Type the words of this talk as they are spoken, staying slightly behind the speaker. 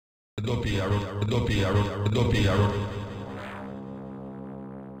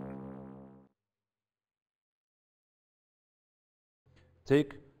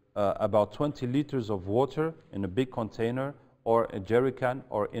Take about 20 liters of water in a big container or a jerry can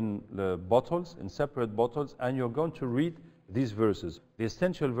or in the bottles, in separate bottles, and you're going to read these verses. The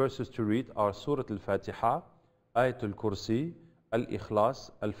essential verses to read are Surah Al-Fatiha, Ayatul Kursi,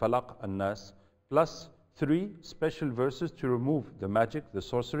 Al-Ikhlas, Al-Falaq, Al-Nas, plus 3 special verses to remove the magic, the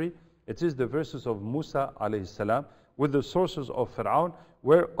sorcery. It is the verses of Musa alayhi salam with the sources of Fir'aun,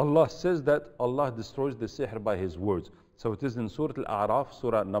 where Allah says that Allah destroys the sihr by His words. So it is in Surah Al-A'raf,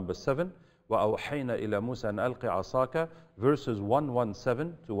 Surah number 7, وَأَوْحَيْنَا إِلَى مُوسَى أَنْ أَلْقِ عَصَاكَ, verses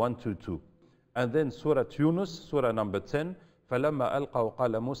 117 to 122. And then Surah Yunus, Surah number 10, فَلَمَّا أَلْقَوْا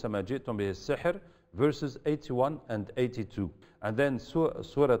قَالَ مُوسَى مَا جِئْتُمْ بِهِ السِّحْرِ, verses 81 and 82. And then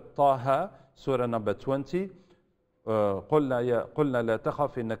Surah Taha, Surah number 20, قُلْنَا لَا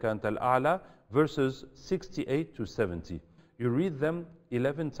تَخَفْ إِنَّكَ أَنْتَ الْأَعْلَى, verses 68 to 70. You read them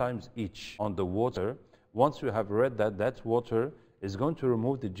 11 times each on the water. Once you have read that, that water is going to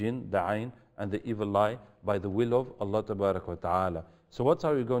remove the jinn, the ayn, and the evil eye by the will of Allah Tabarak wa Ta'ala. So what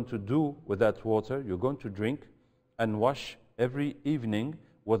are you going to do with that water? You're going to drink and wash every evening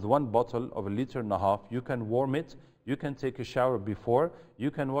with 1 bottle of 1.5 liters. You can warm it, you can take a shower before, you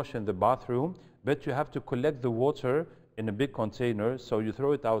can wash in the bathroom, but you have to collect the water in a big container, so you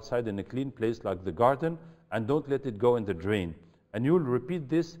throw it outside in a clean place like the garden, and don't let it go in the drain. And you will repeat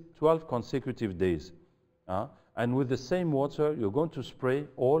this 12 consecutive days. And with the same water, you're going to spray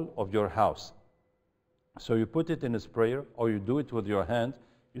all of your house. So you put it in a sprayer, or you do it with your hand.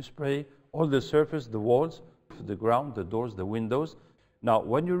 You spray all the surface, the walls, the ground, the doors, the windows. Now,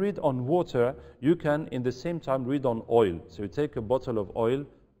 when you read on water, you can, in the same time, read on oil. So you take a bottle of oil,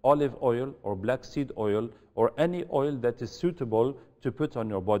 olive oil, or black seed oil, or any oil that is suitable to put on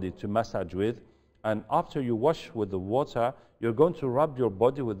your body, to massage with. And after you wash with the water, you're going to rub your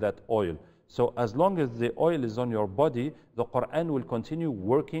body with that oil. So as long as the oil is on your body, the Quran will continue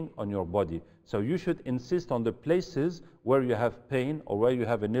working on your body. So you should insist on the places where you have pain, or where you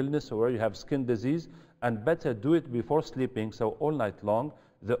have an illness, or where you have skin disease, and better do it before sleeping, so all night long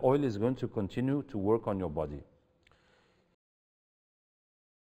the oil is going to continue to work on your body.